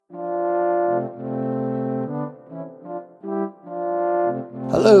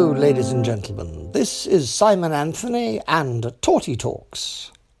Hello, ladies and gentlemen. This is Simon Anthony and Torty Talks.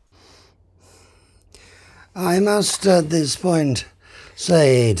 I must at this point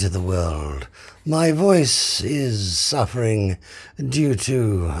say to the world, my voice is suffering due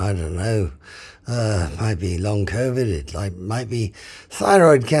to, might be long COVID, it might be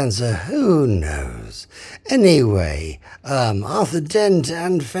thyroid cancer, who knows. Anyway, Arthur Dent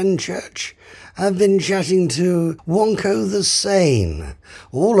and Fenchurch have been chatting to Wonko the Sane,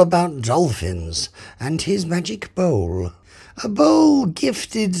 all about dolphins and his magic bowl. A bowl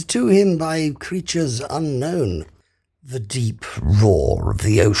gifted to him by creatures unknown. The deep roar of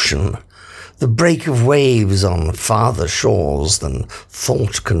the ocean, the break of waves on farther shores than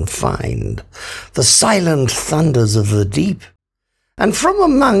thought can find, the silent thunders of the deep, and from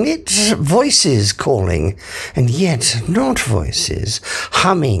among it voices calling, and yet not voices,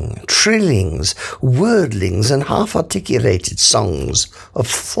 humming, trillings, wordlings, and half-articulated songs of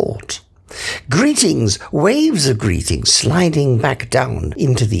thought. Greetings, waves of greetings sliding back down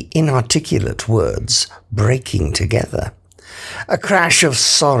into the inarticulate words breaking together. A crash of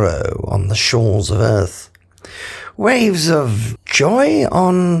sorrow on the shores of earth. Waves of joy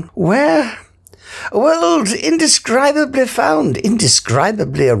on where? A world indescribably found,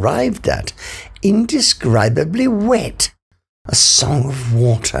 indescribably arrived at, indescribably wet. A song of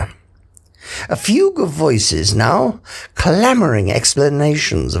water. A fugue of voices now, clamouring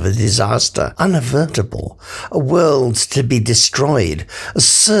explanations of a disaster unavertible, a world to be destroyed, a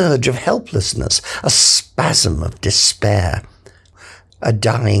surge of helplessness, a spasm of despair, a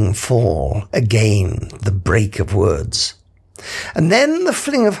dying fall, again the break of words. And then the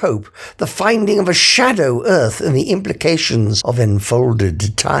fling of hope, the finding of a shadow earth and the implications of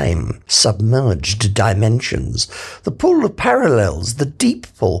enfolded time, submerged dimensions, the pull of parallels, the deep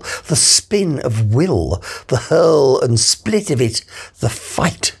pull, the spin of will, the hurl and split of it, the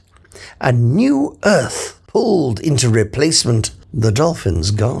fight. A new earth pulled into replacement, the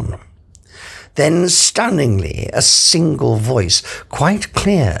dolphins gone. Then stunningly, a single voice, quite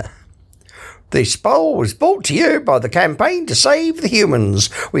clear. This bowl was brought to you by the campaign to save the humans.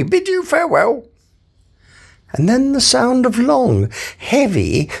 We bid you farewell. And then the sound of long,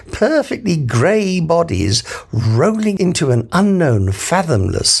 heavy, perfectly grey bodies rolling into an unknown,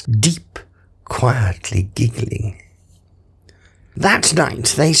 fathomless, deep, quietly giggling. That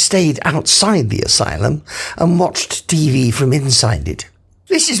night they stayed outside the asylum and watched TV from inside it.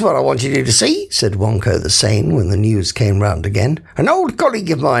 This is what I want you to see, said Wonko the Sane when the news came round again. An old colleague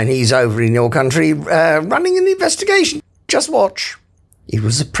of mine, he's over in your country, running an investigation. Just watch. It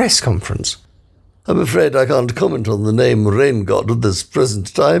was a press conference. I'm afraid I can't comment on the name Rain God at this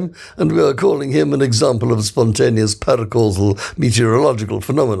present time, and we are calling him an example of spontaneous paracausal meteorological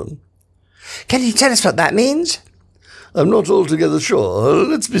phenomenon. Can you tell us what that means? I'm not altogether sure.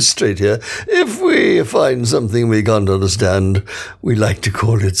 Let's be straight here. If we find something we can't understand, we like to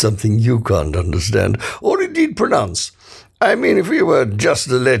call it something you can't understand, or indeed pronounce. I mean, if we were just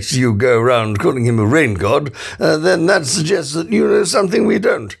to let you go round calling him a rain god, then that suggests that you know something we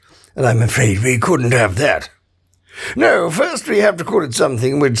don't. And I'm afraid we couldn't have that. No, first we have to call it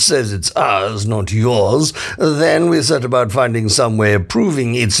something which says it's ours, not yours. Then we set about finding some way of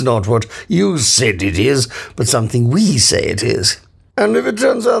proving it's not what you said it is, but something we say it is. And if it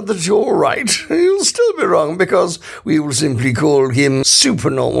turns out that you're right, you'll still be wrong, because we will simply call him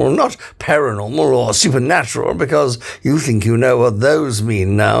supernormal, not paranormal or supernatural, because you think you know what those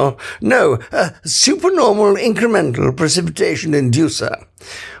mean now. No, supernormal incremental precipitation inducer.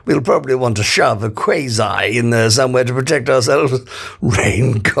 We'll probably want to shove a quasi in there somewhere to protect ourselves.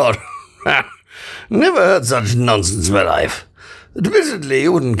 Rain God. Never heard such nonsense in my life. Admittedly,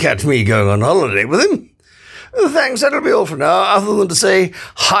 you wouldn't catch me going on holiday with him. Thanks, that'll be all for now, other than to say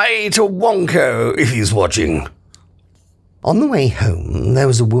hi to Wonko if he's watching. On the way home, there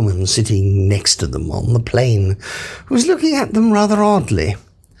was a woman sitting next to them on the plane who was looking at them rather oddly.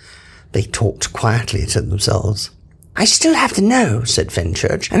 They talked quietly to themselves. I still have to know, said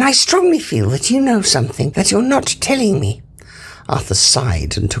Fenchurch, and I strongly feel that you know something that you're not telling me. Arthur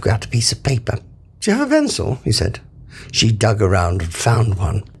sighed and took out a piece of paper. Do you have a pencil? He said. She dug around and found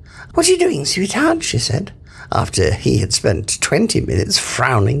one. What are you doing, sweetheart? She said, after he had spent 20 minutes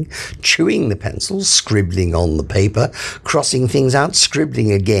frowning, chewing the pencil, scribbling on the paper, crossing things out,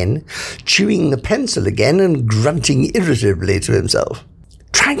 scribbling again, chewing the pencil again, and grunting irritably to himself.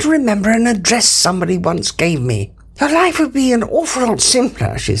 Trying to remember an address somebody once gave me. Your life would be an awful lot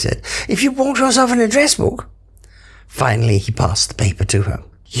simpler, she said, if you bought yourself an address book. Finally, he passed the paper to her.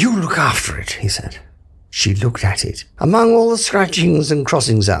 You look after it, he said. She looked at it. Among all the scratchings and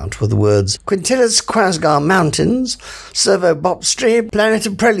crossings out were the words Quintilis Quasgar Mountains, Servo-Bopstri, Planet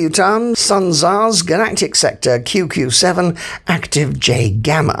of Preluton, Sunzars, Galactic Sector QQ7, Active J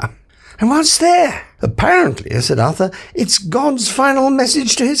Gamma. And what's there? Apparently, said Arthur, it's God's final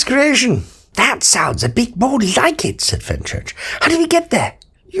message to his creation. That sounds a bit more like it, said Fenchurch. How did we get there?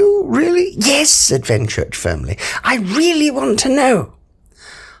 You really? Yes, said Fenchurch firmly. I really want to know.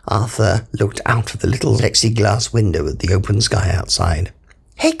 Arthur looked out of the little plexiglass window at the open sky outside.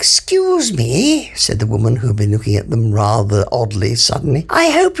 Excuse me, said the woman who had been looking at them rather oddly suddenly. I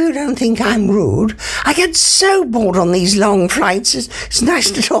hope you don't think I'm rude. I get so bored on these long flights. It's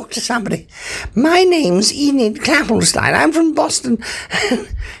nice to talk to somebody. My name's Enid Clappelstein. I'm from Boston.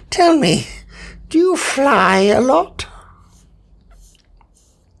 Tell me, do you fly a lot?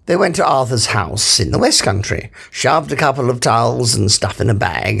 They went to Arthur's house in the West Country, shoved a couple of towels and stuff in a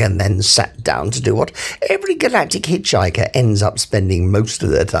bag, and then sat down to do what every galactic hitchhiker ends up spending most of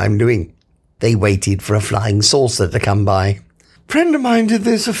their time doing. They waited for a flying saucer to come by. "A friend of mine did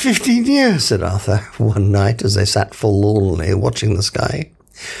this for 15 years, said Arthur, one night as they sat forlornly watching the sky.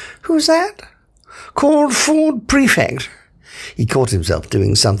 "Who's that?" "Called Ford Prefect." He caught himself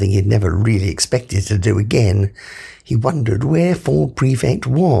doing something he'd never really expected to do again. He wondered where Ford Prefect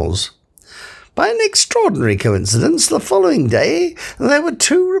was. By an extraordinary coincidence, the following day there were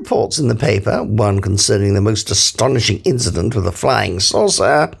 2 reports in the paper, one concerning the most astonishing incident with a flying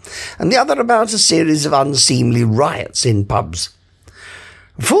saucer, and the other about a series of unseemly riots in pubs.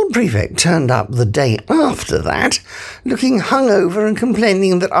 Ford Prefect turned up the day after that, looking hungover and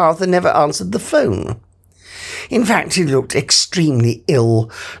complaining that Arthur never answered the phone. In fact, he looked extremely ill,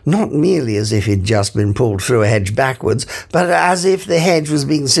 not merely as if he'd just been pulled through a hedge backwards, but as if the hedge was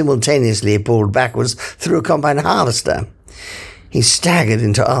being simultaneously pulled backwards through a combine harvester. He staggered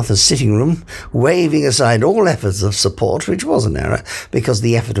into Arthur's sitting room, waving aside all efforts of support, which was an error, because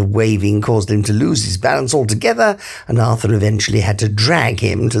the effort of waving caused him to lose his balance altogether, and Arthur eventually had to drag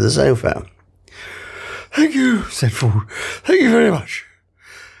him to the sofa. "Thank you," said Ford. "Thank you very much."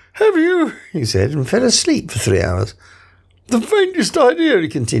 "Have you?" he said, and fell asleep for 3 hours. "The faintest idea," he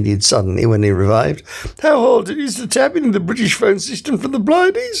continued suddenly when he revived, "how hard it is to tap into the British phone system from the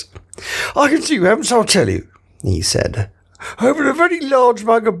Blindies? I can see you haven't, so I'll tell you," he said, "over a very large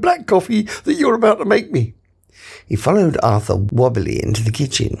mug of black coffee that you're about to make me." He followed Arthur wobbly into the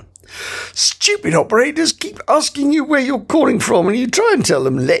kitchen. "Stupid operators keep asking you where you're calling from, and you try and tell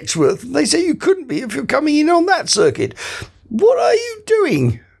them Letchworth, and they say you couldn't be if you're coming in on that circuit. What are you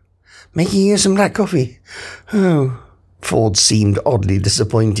doing?" "Making you some black coffee." "Oh." Ford seemed oddly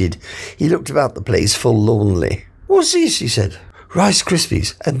disappointed. He looked about the place forlornly. "What's this?" he said. "Rice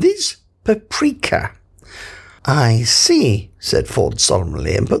Krispies. And this? Paprika." "I see," said Ford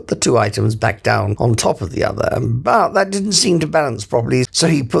solemnly, and put the 2 items back down on top of the other. But that didn't seem to balance properly, so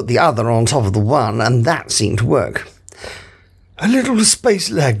he put the other on top of the one, and that seemed to work. "A little space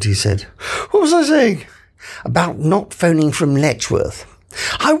lagged," he said. "What was I saying?" "About not phoning from Letchworth."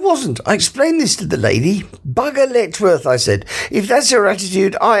 "I wasn't. I explained this to the lady. Bugger Letchworth, I said. If that's your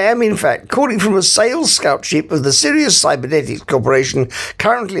attitude, I am, in fact, calling from a sales scout ship of the Sirius Cybernetics Corporation,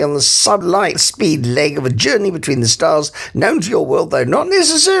 currently on the sublight speed leg of a journey between the stars, known to your world, though not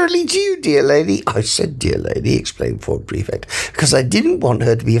necessarily to you, dear lady." "I said dear lady," explained Ford Prefect, "because I didn't want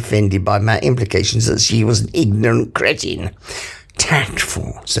her to be offended by my implications that she was an ignorant cretin."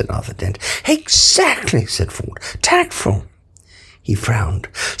 "Tactful," said Arthur Dent. "Exactly," said Ford. "Tactful." He frowned.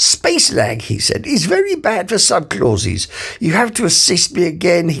 "Space lag," he said, "is very bad for subclauses. You have to assist me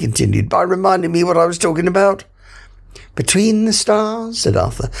again," he continued, "by reminding me what I was talking about." "Between the stars," said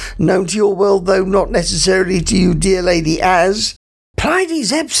Arthur, "known to your world, though not necessarily to you, dear lady, as—"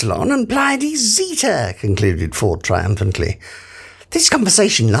 "Pleiades Epsilon and Pleiades Zeta," concluded Ford triumphantly. "This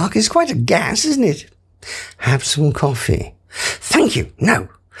conversation, Lark, is quite a gas, isn't it?" "Have some coffee." "Thank you, no.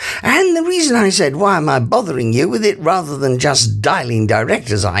 And the reason I said, why am I bothering you with it rather than just dialing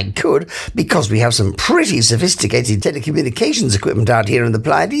direct as I could, because we have some pretty sophisticated telecommunications equipment out here in the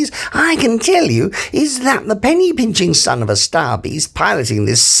Pleiades, I can tell you, is that the penny-pinching son of a star beast piloting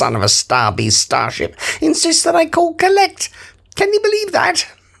this son of a star beast starship insists that I call collect. Can you believe that?"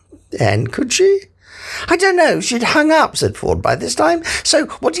 "And could she?" "I don't know. She'd hung up," said Ford, "by this time. So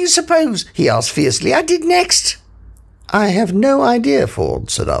what do you suppose," he asked fiercely, "I did next?" "I have no idea,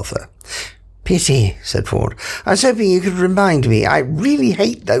 Ford," said Arthur. Pity, said Ford. I was hoping you could remind me. I really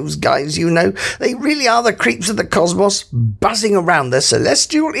hate those guys, you know. They really are the creeps of the cosmos, buzzing around their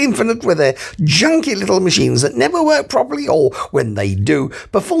celestial infinite with their junky little machines that never work properly, or, when they do,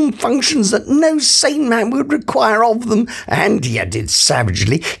 perform functions that no sane man would require of them, and, he added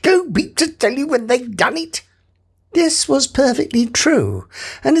savagely, go beep to tell you when they've done it. This was perfectly true,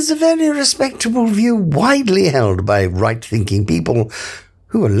 and is a very respectable view widely held by right-thinking people,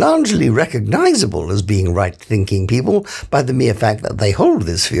 who are largely recognizable as being right-thinking people by the mere fact that they hold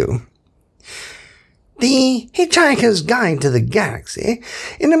this view. The Hitchhiker's Guide to the Galaxy,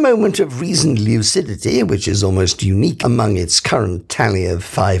 in a moment of reasoned lucidity, which is almost unique among its current tally of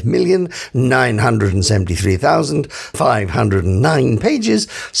 5,973,509 pages,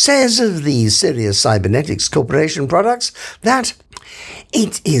 says of the Sirius Cybernetics Corporation products that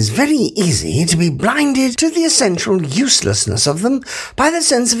it is very easy to be blinded to the essential uselessness of them by the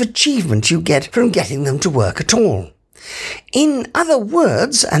sense of achievement you get from getting them to work at all. In other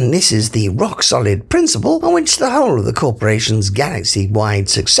words, and this is the rock-solid principle on which the whole of the corporation's galaxy-wide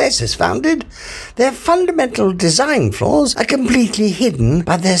success is founded, their fundamental design flaws are completely hidden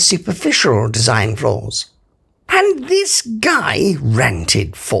by their superficial design flaws. And this guy,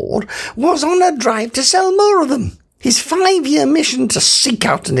 ranted Ford, was on a drive to sell more of them. His 5-year mission to seek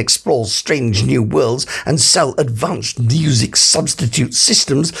out and explore strange new worlds and sell advanced music substitute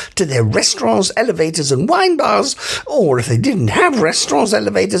systems to their restaurants, elevators and wine bars, or if they didn't have restaurants,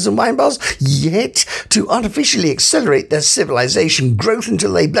 elevators and wine bars, yet to artificially accelerate their civilization growth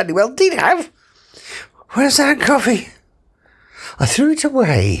until they bloody well did have. Where's that coffee? I threw it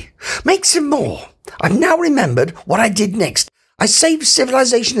away. Make some more. I've now remembered what I did next. I saved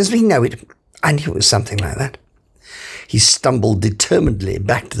civilization as we know it. I knew it was something like that. He stumbled determinedly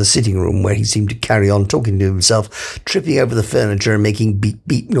back to the sitting room where he seemed to carry on talking to himself, tripping over the furniture and making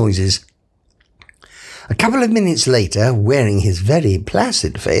beep-beep noises. A couple of minutes later, wearing his very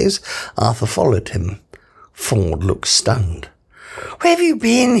placid face, Arthur followed him. Ford looked stunned. "Where have you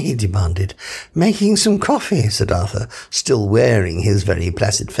been?" he demanded. "Making some coffee," said Arthur, still wearing his very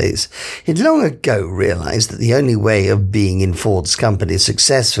placid face. He'd long ago realized that the only way of being in Ford's company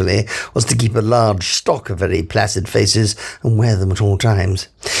successfully was to keep a large stock of very placid faces and wear them at all times.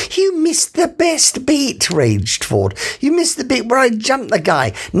 "You missed the best bit," raged Ford. "You missed the bit where I jumped the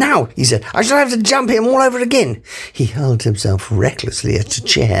guy. Now," he said, "I shall have to jump him all over again." He hurled himself recklessly at a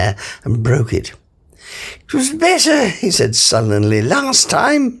chair and broke it. "It was better," he said sullenly, "last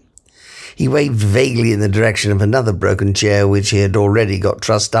time." He waved vaguely in the direction of another broken chair which he had already got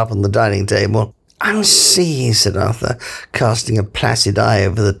trussed up on the dining table. "I see," said Arthur, casting a placid eye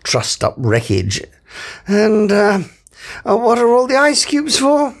over the trussed-up wreckage. "And, what are all the ice cubes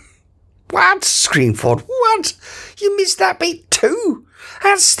for?" "What?" screamed Ford. "What? You missed that bit too?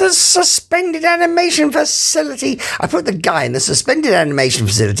 That's the suspended animation facility. I put the guy in the suspended animation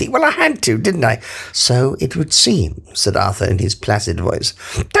facility. Well, I had to, didn't I?" "So it would seem," said Arthur in his placid voice.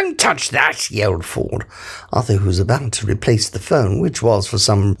 "Don't touch that," yelled Ford. Arthur, who was about to replace the phone, which was for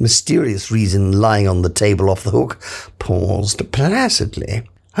some mysterious reason lying on the table off the hook, paused placidly.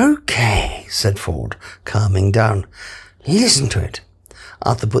 "Okay," said Ford, calming down. "Listen to it."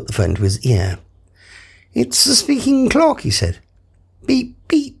 Arthur put the phone to his ear. "It's the speaking clock," he said. "Beep,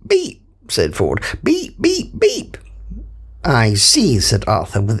 beep, beep," said Ford. "Beep, beep, beep." "I see," said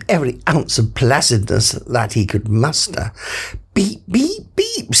Arthur, with every ounce of placidness that he could muster. "Beep, beep,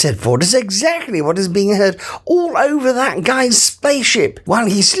 beep," said Ford. "Is exactly what is being heard all over that guy's spaceship while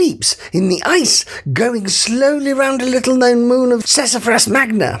he sleeps in the ice, going slowly round a little-known moon of Sassafras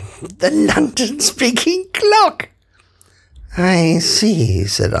Magna, the London speaking clock." "I see,"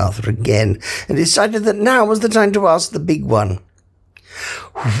 said Arthur again, and decided that now was the time to ask the big one.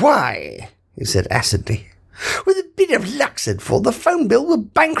 "Why," he said acidly, "with a bit of luck," said Ford, "the phone bill will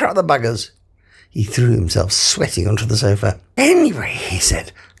bankrupt the buggers." He threw himself sweating onto the sofa. "Anyway," he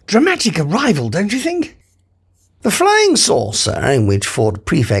said, "dramatic arrival, don't you think?" The flying saucer in which Ford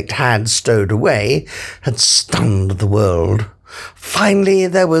Prefect had stowed away had stunned the world. Finally,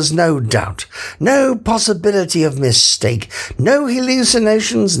 there was no doubt, no possibility of mistake, no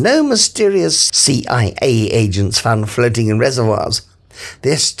hallucinations, no mysterious CIA agents found floating in reservoirs.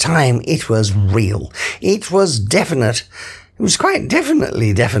 This time it was real. It was definite. It was quite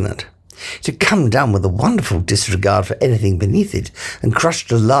definitely definite. It had come down with a wonderful disregard for anything beneath it and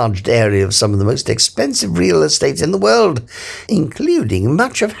crushed a large area of some of the most expensive real estate in the world, including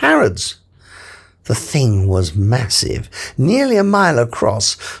much of Harrods. The thing was massive, nearly a mile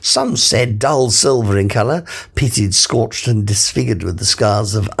across, some said dull silver in colour, pitted, scorched and disfigured with the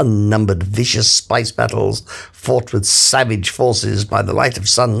scars of unnumbered vicious spice battles fought with savage forces by the light of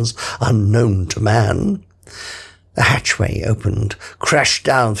suns unknown to man. The hatchway opened, crashed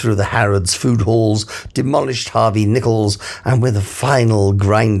down through the Harrods' food halls, demolished Harvey Nichols, and with a final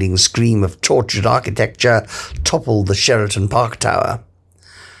grinding scream of tortured architecture, toppled the Sheraton Park Tower.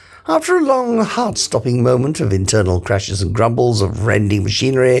 After a long, heart-stopping moment of internal crashes and grumbles of rending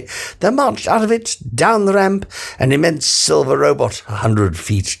machinery, there marched out of it, down the ramp, an immense silver robot 100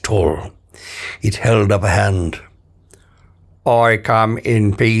 feet tall. It held up a hand. "I come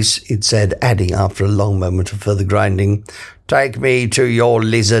in peace," it said, adding after a long moment of further grinding, "Take me to your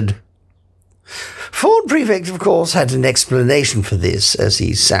lizard." Ford Prefect, of course, had an explanation for this as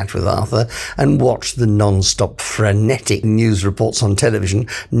he sat with Arthur and watched the non-stop frenetic news reports on television,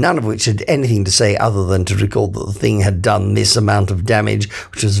 none of which had anything to say other than to record that the thing had done this amount of damage,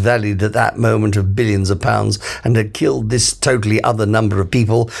 which was valued at that moment of billions of pounds, and had killed this totally other number of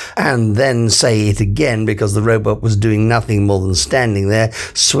people, and then say it again because the robot was doing nothing more than standing there,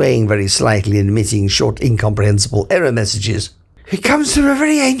 swaying very slightly and emitting short, incomprehensible error messages. "It comes from a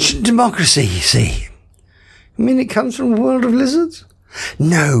very ancient democracy, you see." "You mean it comes from a world of lizards?"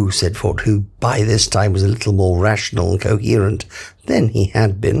 "No," said Ford, who by this time was a little more rational and coherent than he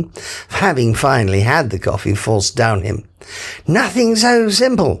had been, having finally had the coffee forced down him. "Nothing so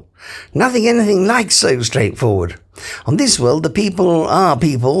simple. Nothing anything like so straightforward. On this world, the people are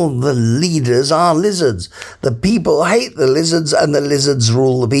people, the leaders are lizards. The people hate the lizards, and the lizards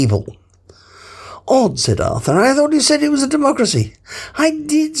rule the people." "Odd," said Arthur. "I thought you said it was a democracy." "I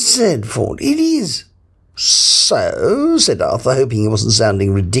did," said Ford. "It is." "So," said Arthur, hoping he wasn't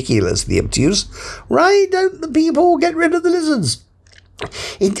sounding ridiculously obtuse, "why don't the people get rid of the lizards?"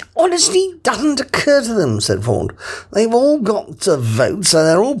 "It honestly doesn't occur to them," said Ford. "They've all got to vote, so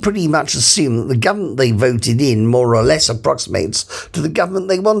they're all pretty much assume that the government they voted in more or less approximates to the government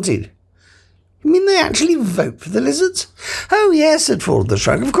they wanted." "You mean they actually vote for the lizards?" "Oh, yes," said Ford with a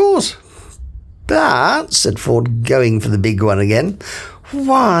shrug, "of course." "But," said Ford, going for the big one again,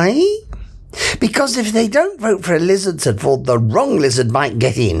 "why?" "Because if they don't vote for a lizard," said Ford, "the wrong lizard might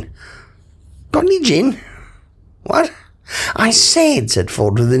get in." "Got any gin?" "What?" "I said,"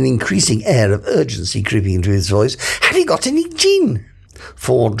 Ford, with an increasing air of urgency creeping into his voice, "have you got any gin?"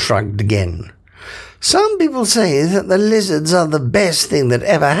 Ford shrugged again. "Some people say that the lizards are the best thing that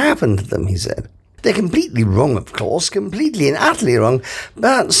ever happened to them," he said. "They're completely wrong, of course, completely and utterly wrong,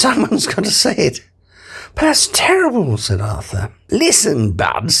 but someone's got to say it." "But that's terrible," said Arthur. "Listen,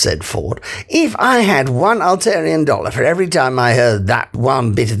 Bud," said Ford, "if I had $1 for every time I heard that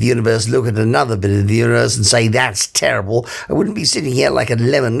one bit of the universe look at another bit of the universe and say that's terrible, I wouldn't be sitting here like a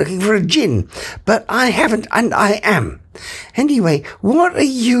lemon looking for a gin. But I haven't, and I am. Anyway, what are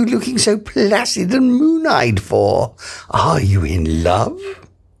you looking so placid and moon-eyed for? Are you in love?"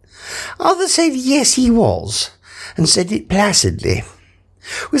 Arthur said yes, he was, and said it placidly.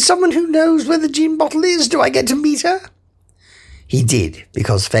 "With someone who knows where the gin bottle is? Do I get to meet her?" He did,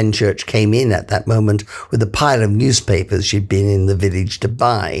 because Fenchurch came in at that moment with a pile of newspapers she'd been in the village to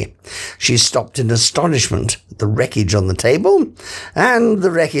buy. She stopped in astonishment at the wreckage on the table and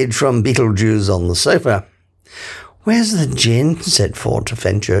the wreckage from Beetlejuice on the sofa. "Where's the gin?" said Ford to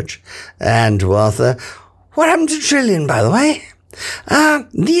Fenchurch, and to Arthur. "What happened to Trillian, by the way?"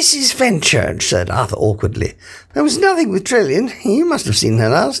 This is Fenchurch," said Arthur awkwardly. "There was nothing with Trillian. You must have seen her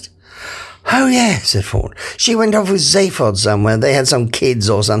last." "Oh, yeah," said Ford. "She went off with Zaphod somewhere. They had some kids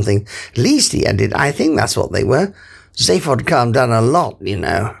or something. At least," he added, "I think that's what they were. Zaphod calmed down a lot, you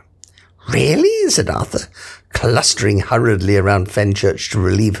know." "Really?" said Arthur, clustering hurriedly around Fenchurch to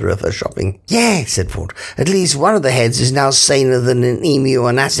relieve her of her shopping. "Yeah," said Ford. "At least one of the heads is now saner than an emu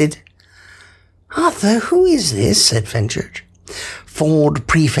on acid." "Arthur, who is this?" said Fenchurch. "Ford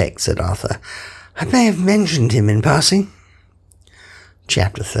Prefect," said Arthur. "I may have mentioned him in passing."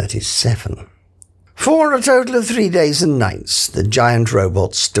 Chapter 37. For a total of 3 days and nights, the giant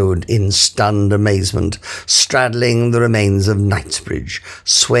robot stood in stunned amazement, straddling the remains of Knightsbridge,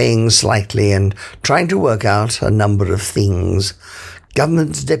 swaying slightly and trying to work out a number of things.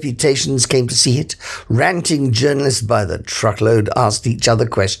 Government deputations came to see it. Ranting journalists by the truckload asked each other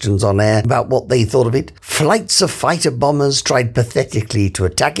questions on air about what they thought of it. Flights of fighter bombers tried pathetically to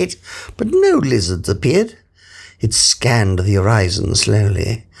attack it, but no lizards appeared. It scanned the horizon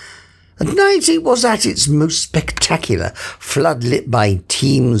slowly. At night it was at its most spectacular, floodlit by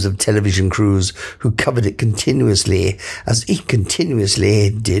teams of television crews who covered it continuously, as it continuously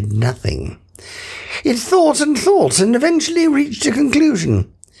did nothing. It thought and eventually reached a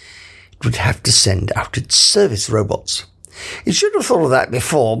conclusion. would have to send out its service robots. It should have thought of that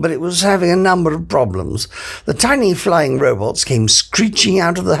before, but it was having a number of problems. The tiny flying robots came screeching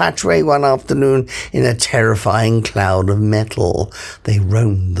out of the hatchway one afternoon in a terrifying cloud of metal. They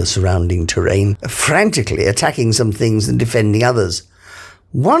roamed the surrounding terrain, frantically attacking some things and defending others.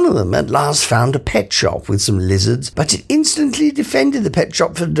 One of them at last found a pet shop with some lizards, but it instantly defended the pet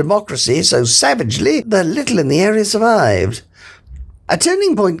shop for democracy so savagely that little in the area survived. A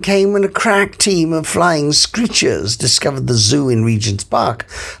turning point came when a crack team of flying screechers discovered the zoo in Regent's Park,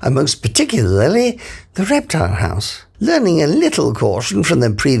 and most particularly the reptile house. Learning a little caution from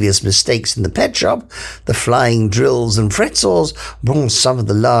their previous mistakes in the pet shop, the flying drills and fretsaws brought some of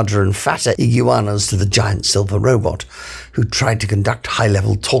the larger and fatter iguanas to the giant silver robot, who tried to conduct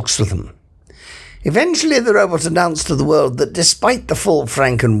high-level talks with them. Eventually, the robot announced to the world that despite the full,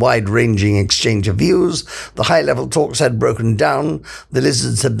 frank and wide-ranging exchange of views, the high-level talks had broken down, the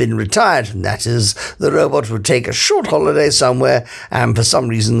lizards had been retired, and that is, the robot would take a short holiday somewhere and for some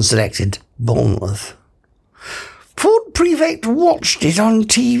reason selected Bournemouth. Ford Prefect watched it on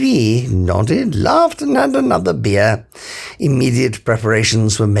TV, nodded, laughed and had another beer. Immediate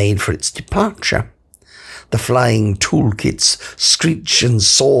preparations were made for its departure. The flying toolkits screeched and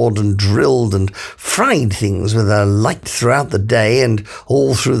sawed and drilled and fried things with a light throughout the day and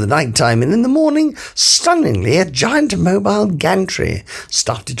all through the night time, and in the morning, stunningly, a giant mobile gantry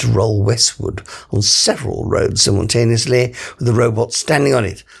started to roll westward on several roads simultaneously, with the robot standing on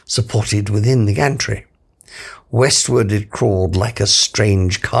it, supported within the gantry. Westward it crawled like a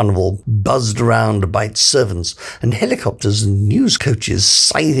strange carnival, buzzed around by its servants, and helicopters and news coaches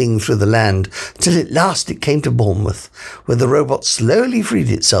scything through the land, till at last it came to Bournemouth, where the robot slowly freed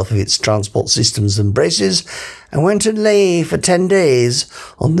itself of its transport systems and braces, and went and lay for 10 days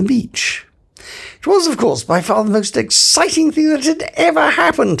on the beach. It was, of course, by far the most exciting thing that had ever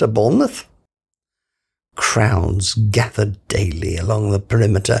happened to Bournemouth. Crowds gathered daily along the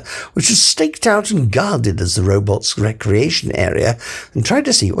perimeter, which was staked out and guarded as the robot's recreation area, and tried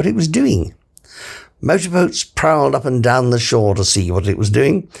to see what it was doing. Motorboats prowled up and down the shore to see what it was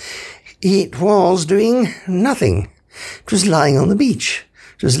doing. It was doing nothing. It was lying on the beach.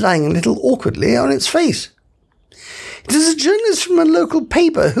 It was lying a little awkwardly on its face. It was a journalist from a local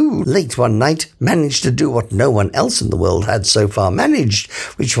paper who, late one night, managed to do what no one else in the world had so far managed,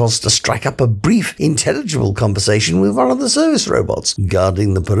 which was to strike up a brief, intelligible conversation with one of the service robots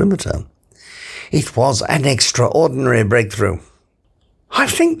guarding the perimeter. It was an extraordinary breakthrough. "I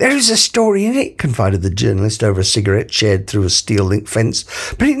think there is a story in it," confided the journalist over a cigarette shared through a steel-linked fence,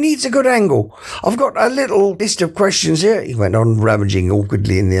 "but it needs a good angle. I've got a little list of questions here," he went on, rummaging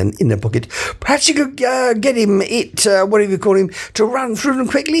awkwardly in the inner pocket. "Perhaps you could get to run through them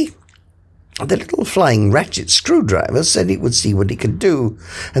quickly?" The little flying ratchet screwdriver said it would see what it could do,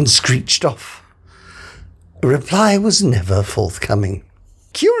 and screeched off. A reply was never forthcoming.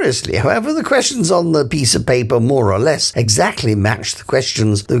 Curiously, however, the questions on the piece of paper more or less exactly matched the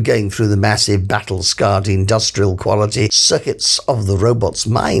questions that were going through the massive battle-scarred industrial quality circuits of the robot's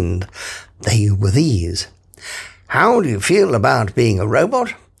mind. They were these. How do you feel about being a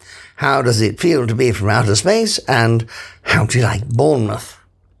robot? How does it feel to be from outer space? And how do you like Bournemouth?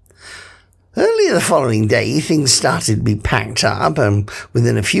 Early the following day, things started to be packed up, and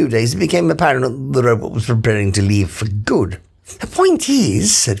within a few days it became apparent that the robot was preparing to leave for good. "The point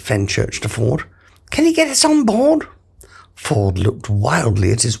is," said Fenchurch to Ford, "can you get us on board?" Ford looked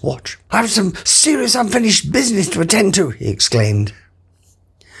wildly at his watch. "I have some serious unfinished business to attend to," he exclaimed.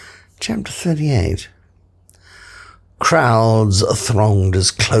 Chapter 38. Crowds thronged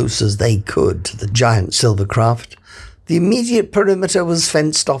as close as they could to the giant silver craft. The immediate perimeter was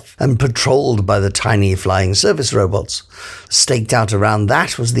fenced off and patrolled by the tiny flying service robots. Staked out around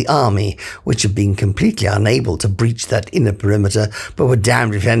that was the army, which had been completely unable to breach that inner perimeter, but were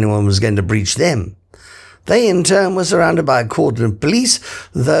damned if anyone was going to breach them. They, in turn, were surrounded by a cordon of police,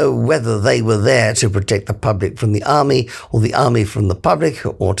 though whether they were there to protect the public from the army, or the army from the public,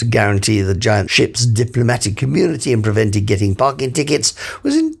 or to guarantee the giant ship's diplomatic community and prevent it getting parking tickets,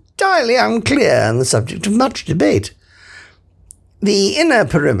 was entirely unclear and the subject of much debate. The inner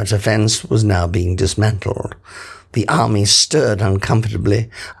perimeter fence was now being dismantled. The army stirred uncomfortably,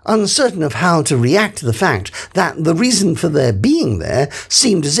 uncertain of how to react to the fact that the reason for their being there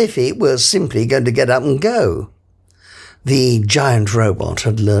seemed as if it was simply going to get up and go. The giant robot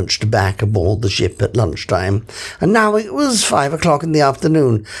had lurched back aboard the ship at lunchtime, and now it was 5 o'clock in the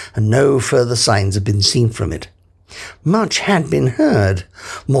afternoon, and no further signs had been seen from it. Much had been heard,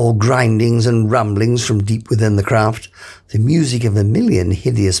 more grindings and rumblings from deep within the craft, the music of a million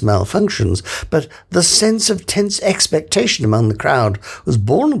hideous malfunctions, but the sense of tense expectation among the crowd was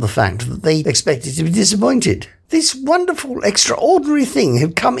born of the fact that they expected to be disappointed. This wonderful, extraordinary thing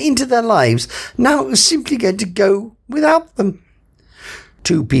had come into their lives, now it was simply going to go without them.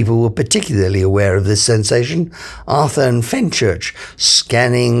 Two people were particularly aware of this sensation, Arthur and Fenchurch,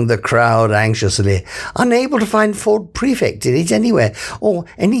 scanning the crowd anxiously, unable to find Ford Prefect in it anywhere, or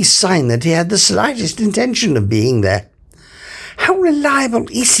any sign that he had the slightest intention of being there. "How reliable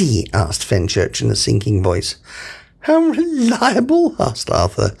is he?" asked Fenchurch in a sinking voice. "How reliable?" asked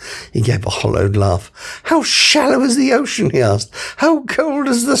Arthur. He gave a hollowed laugh. "How shallow is the ocean?" he asked. "How cold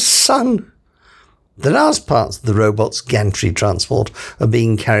is the sun?" The last parts of the robot's gantry transport are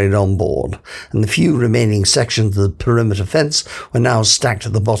being carried on board, and the few remaining sections of the perimeter fence were now stacked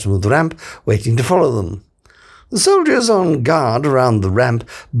at the bottom of the ramp, waiting to follow them. The soldiers on guard around the ramp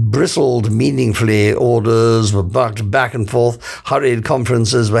bristled meaningfully, orders were barked back and forth, hurried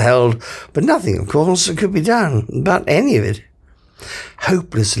conferences were held, but nothing, of course, could be done about any of it.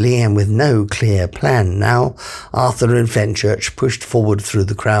 Hopelessly and with no clear plan now, Arthur and Fenchurch pushed forward through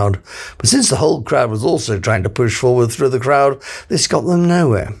the crowd. But since the whole crowd was also trying to push forward through the crowd, this got them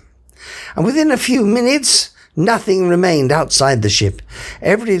nowhere. And within a few minutes, nothing remained outside the ship.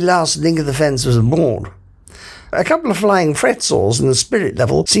 Every last link of the fence was aboard. A couple of flying fret saws in the spirit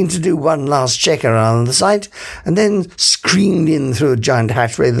level seemed to do one last check around the site, and then screamed in through a giant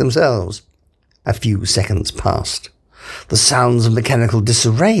hatchway themselves. A few seconds passed. The sounds of mechanical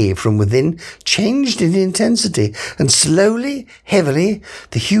disarray from within changed in intensity, and slowly, heavily,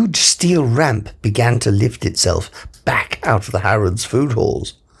 the huge steel ramp began to lift itself back out of the Harrods food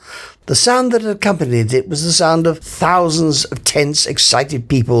halls. The sound that accompanied it was the sound of thousands of tense, excited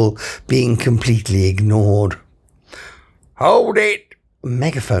people being completely ignored. "Hold it!" A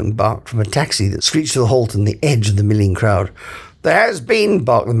megaphone barked from a taxi that screeched to a halt on the edge of the milling crowd. "There has been,"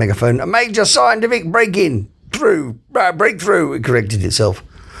 barked the megaphone, "a major scientific breakthrough, it corrected itself.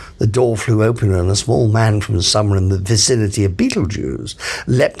 The door flew open and a small man from somewhere in the vicinity of Beetlejuice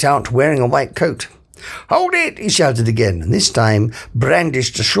leapt out wearing a white coat. "Hold it!" he shouted again, and this time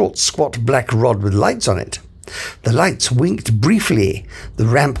brandished a short, squat black rod with lights on it. The lights winked briefly, the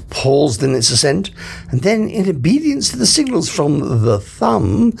ramp paused in its ascent, and then, in obedience to the signals from the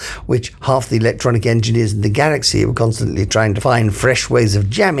thumb, which half the electronic engineers in the galaxy were constantly trying to find fresh ways of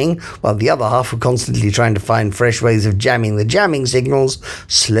jamming, while the other half were constantly trying to find fresh ways of jamming the jamming signals,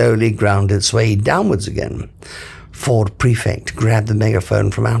 slowly ground its way downwards again. Ford Prefect grabbed the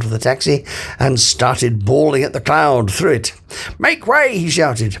megaphone from out of the taxi and started bawling at the crowd through it. "Make way," he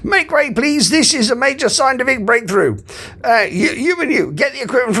shouted. "Make way, please. This is a major scientific breakthrough. You, get the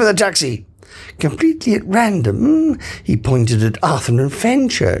equipment from the taxi." Completely at random, he pointed at Arthur and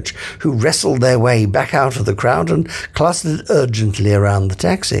Fenchurch, who wrestled their way back out of the crowd and clustered urgently around the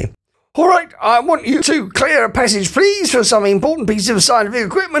taxi. "All right, I want you to clear a passage, please, for some important piece of scientific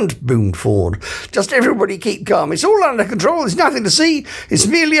equipment," boomed Ford. "Just everybody keep calm. It's all under control. There's nothing to see. It's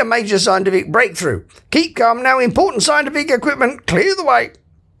merely a major scientific breakthrough. Keep calm now. Important scientific equipment. Clear the way."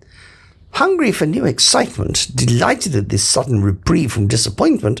 Hungry for new excitement, delighted at this sudden reprieve from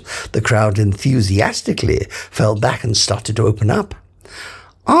disappointment, the crowd enthusiastically fell back and started to open up.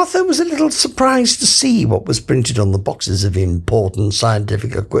 Arthur was a little surprised to see what was printed on the boxes of important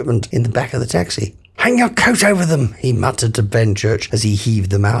scientific equipment in the back of the taxi. "Hang your coat over them," he muttered to Fenchurch as he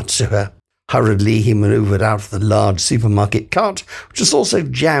heaved them out to her. Hurriedly he manoeuvred out of the large supermarket cart, which was also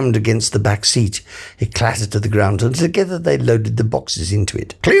jammed against the back seat. It clattered to the ground, and together they loaded the boxes into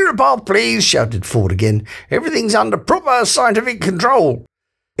it. "Clear a path, please," shouted Ford again. "Everything's under proper scientific control."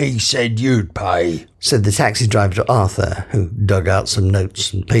 "He said you'd pay," said the taxi driver to Arthur, who dug out some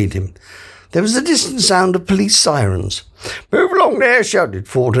notes and paid him. There was a distant sound of police sirens. "Move along there," shouted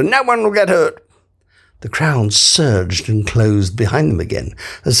Ford, "and no one will get hurt." The crowd surged and closed behind them again,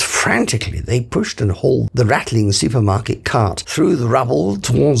 as frantically they pushed and hauled the rattling supermarket cart through the rubble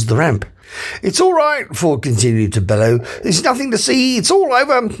towards the ramp. "It's all right," Ford continued to bellow. "There's nothing to see. It's all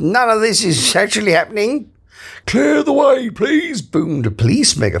over. None of this is actually happening." "Clear the way, please," boomed a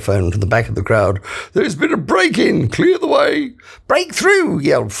police megaphone from the back of the crowd. "There's been a break-in. Clear the way." "Breakthrough,"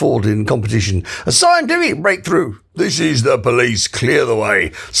 yelled Ford in competition. "A scientific breakthrough." "This is the police. Clear the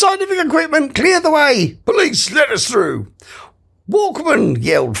way." "Scientific equipment. Clear the way." "Police, let us through." "Walkman,"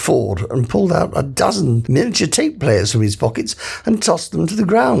 yelled Ford, and pulled out a dozen miniature tape players from his pockets and tossed them to the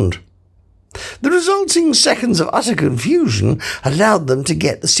ground. The resulting seconds of utter confusion allowed them to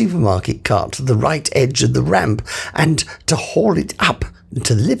get the supermarket cart to the right edge of the ramp and to haul it up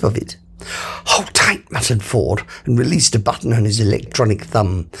to the lip of it. "Hold tight," muttered Ford, and released a button on his electronic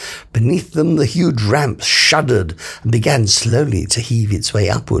thumb. Beneath them, the huge ramp shuddered and began slowly to heave its way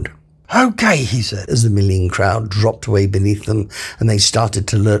upward. "Okay," he said, as the milling crowd dropped away beneath them and they started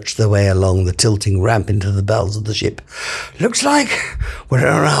to lurch their way along the tilting ramp into the bells of the ship. "Looks like we're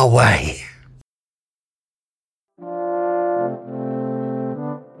on our way."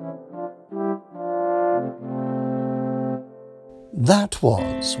 That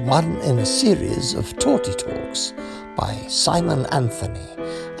was one in a series of Torty Talks by Simon Anthony,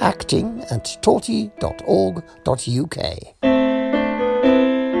 acting at torty.org.uk.